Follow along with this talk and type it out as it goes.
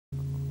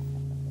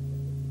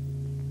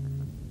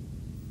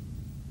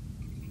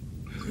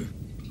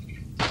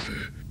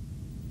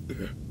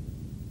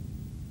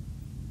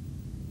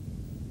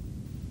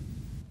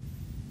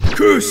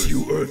Curse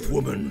you,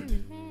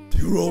 Earthwoman!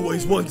 You're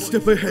always one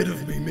step ahead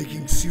of me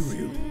making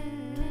cereal.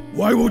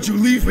 Why won't you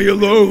leave me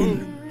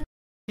alone?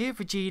 Here,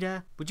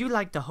 Vegeta, would you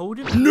like to hold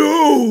him?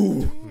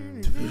 No!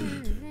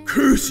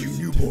 Curse you,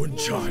 newborn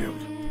child!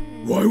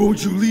 Why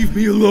won't you leave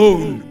me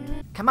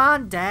alone? Come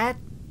on, Dad.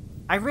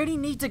 I really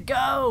need to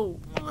go.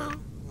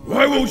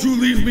 Why won't you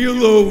leave me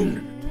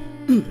alone?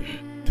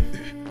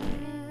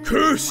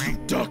 Curse you,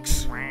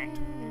 ducks!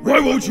 Why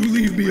won't you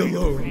leave me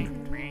alone?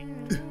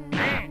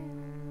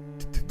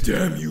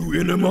 Damn you,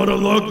 inner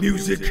monologue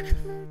music!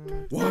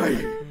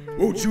 Why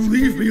won't you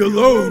leave me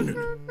alone?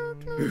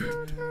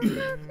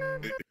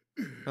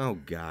 Oh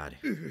God,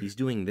 he's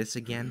doing this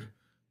again?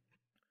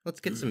 Let's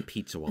get some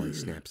pizza while he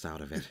snaps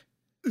out of it.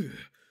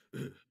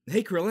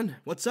 Hey Krillin,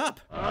 what's up?